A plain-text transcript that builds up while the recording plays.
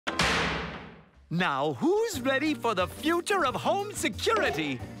Now, who's ready for the future of home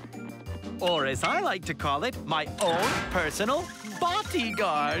security? Or as I like to call it, my own personal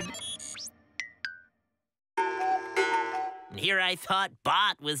bodyguard. Here I thought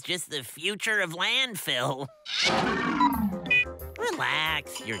bot was just the future of landfill.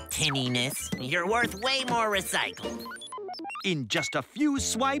 Relax, your tinniness. You're worth way more recycled. In just a few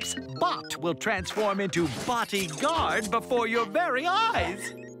swipes, Bot will transform into bodyguard before your very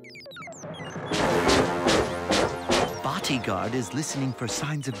eyes. Bodyguard is listening for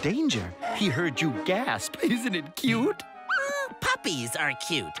signs of danger. He heard you gasp. Isn't it cute? Puppies are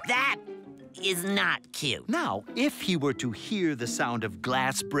cute. That is not cute. Now, if he were to hear the sound of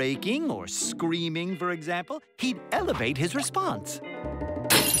glass breaking or screaming, for example, he'd elevate his response.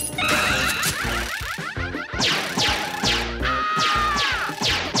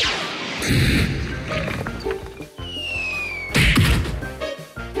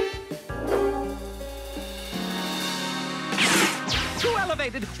 Too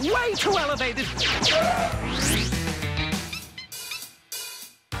elevated! Way too elevated!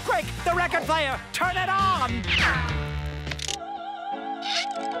 Quick, the record player! Turn it on! Nah.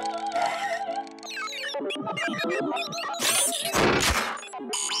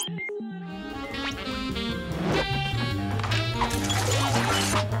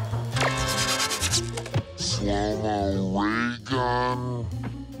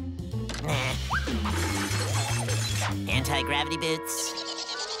 Anti-gravity boots?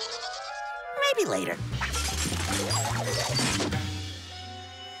 Maybe later.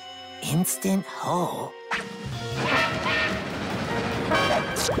 Instant hole.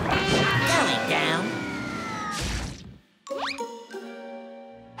 Going down.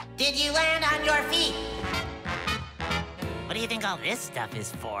 Did you land on your feet? What do you think all this stuff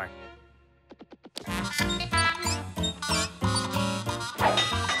is for?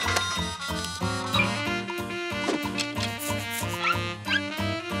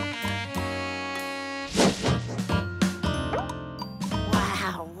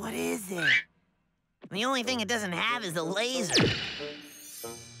 Wow, what is it? The only thing it doesn't have is a laser.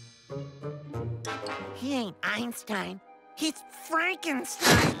 He ain't Einstein. He's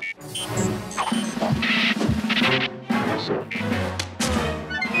Frankenstein.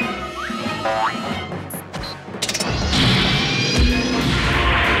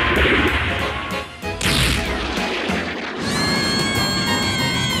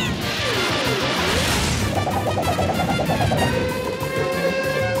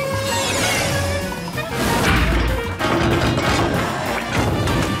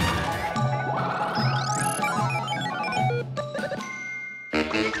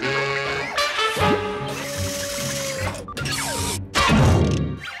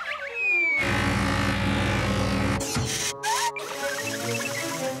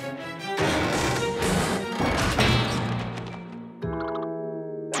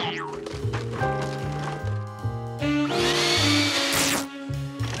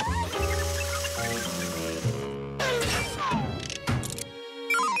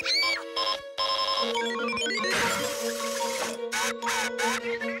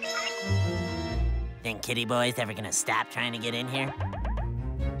 Think Kitty Boy's ever gonna stop trying to get in here?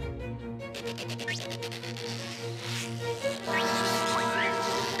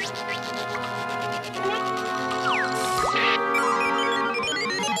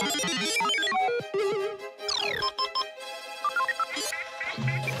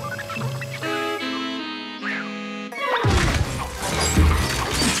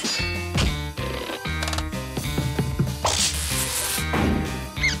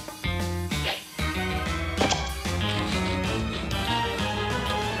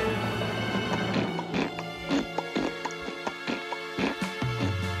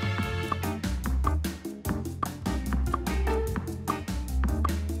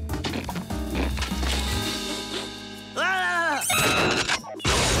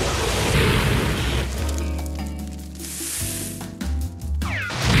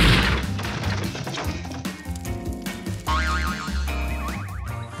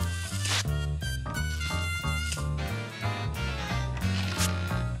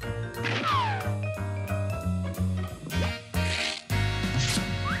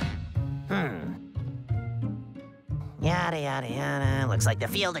 Yada, yada, yada. Looks like the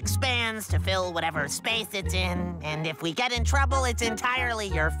field expands to fill whatever space it's in, and if we get in trouble, it's entirely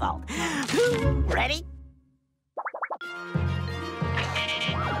your fault. Ready?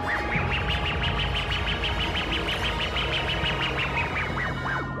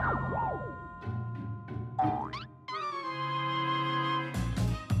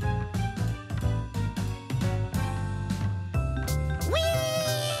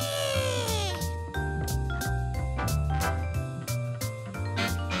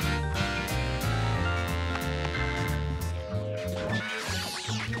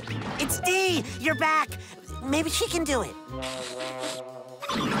 It's Dee! You're back! Maybe she can do it.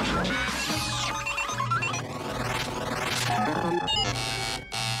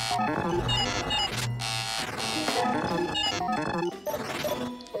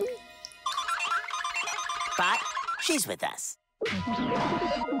 But she's with us.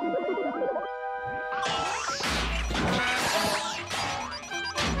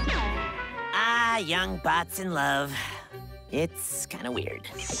 Ah, young bots in love. It's kind of weird.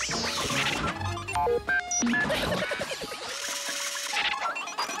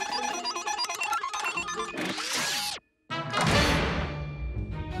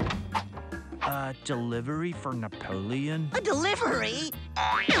 Delivery for Napoleon? A delivery?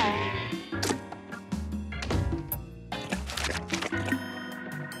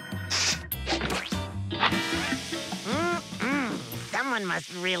 Someone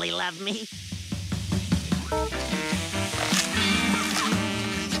must really love me.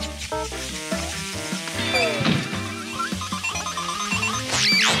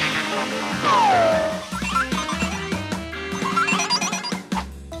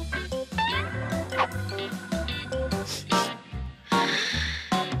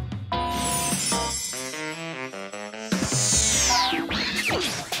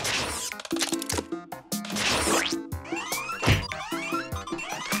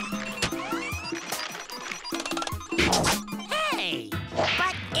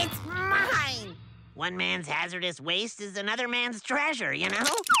 One man's hazardous waste is another man's treasure, you know?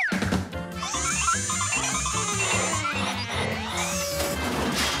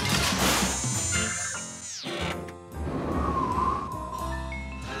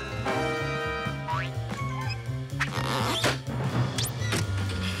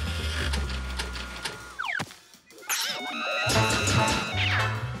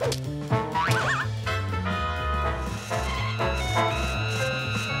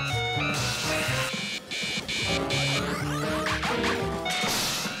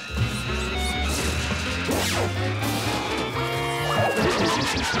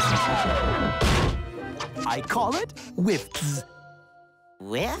 I call it whiffs.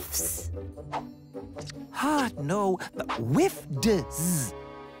 Whiffs? No, whiffs.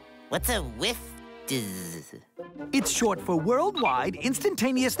 What's a whiff? It's short for Worldwide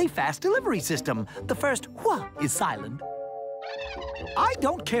Instantaneously Fast Delivery System. The first wha is silent. I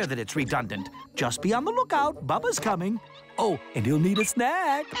don't care that it's redundant. Just be on the lookout. Bubba's coming. Oh, and he'll need a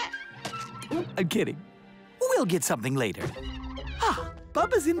snack. I'm kidding. We'll get something later.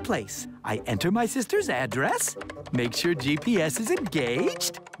 Bubba's in place. I enter my sister's address, make sure GPS is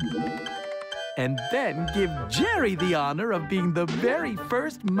engaged, and then give Jerry the honor of being the very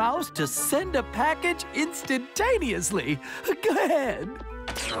first mouse to send a package instantaneously. Go ahead.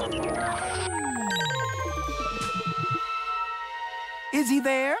 Is he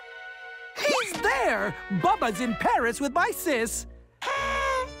there? He's there! Bubba's in Paris with my sis.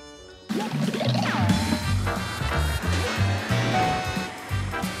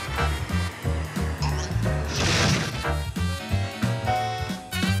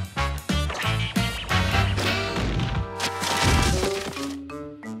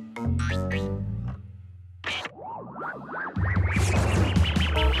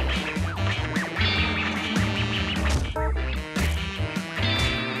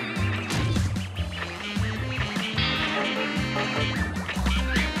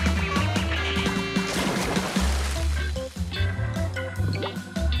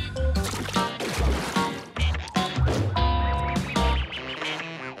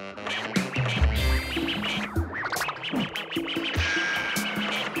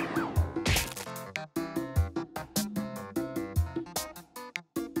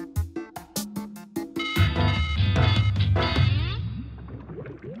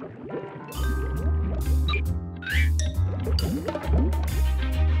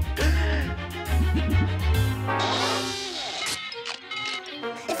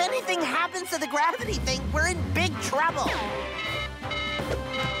 If anything happens to the gravity thing, we're in big trouble.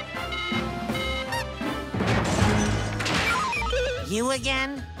 You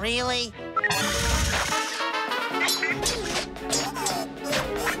again? Really?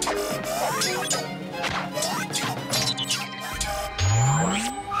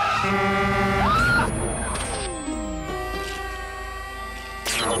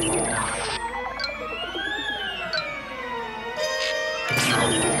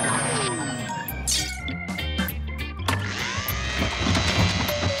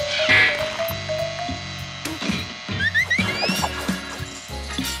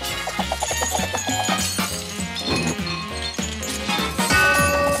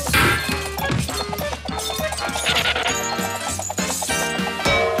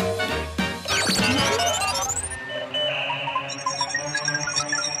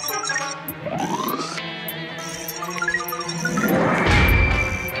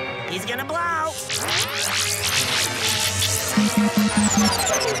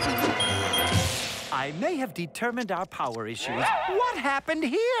 I may have determined our power issues. What happened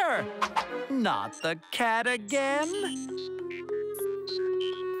here? Not the cat again?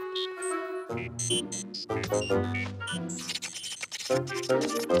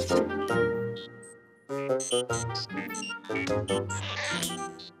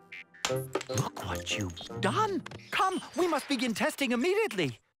 Look what you've done. Come, we must begin testing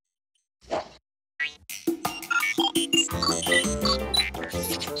immediately.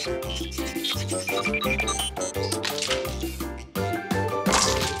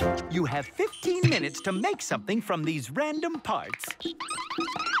 You have 15 minutes to make something from these random parts.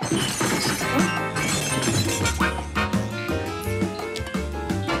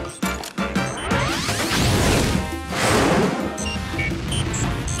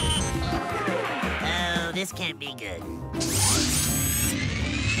 Oh, this can't be good.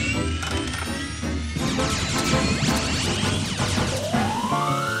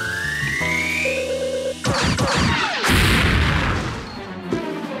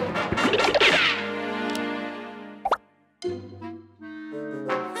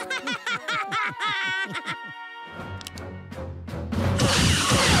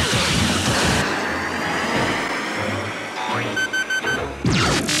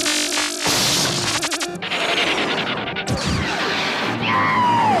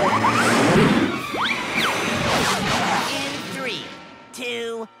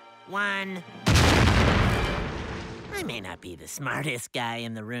 I may not be the smartest guy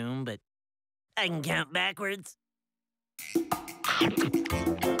in the room, but I can count backwards.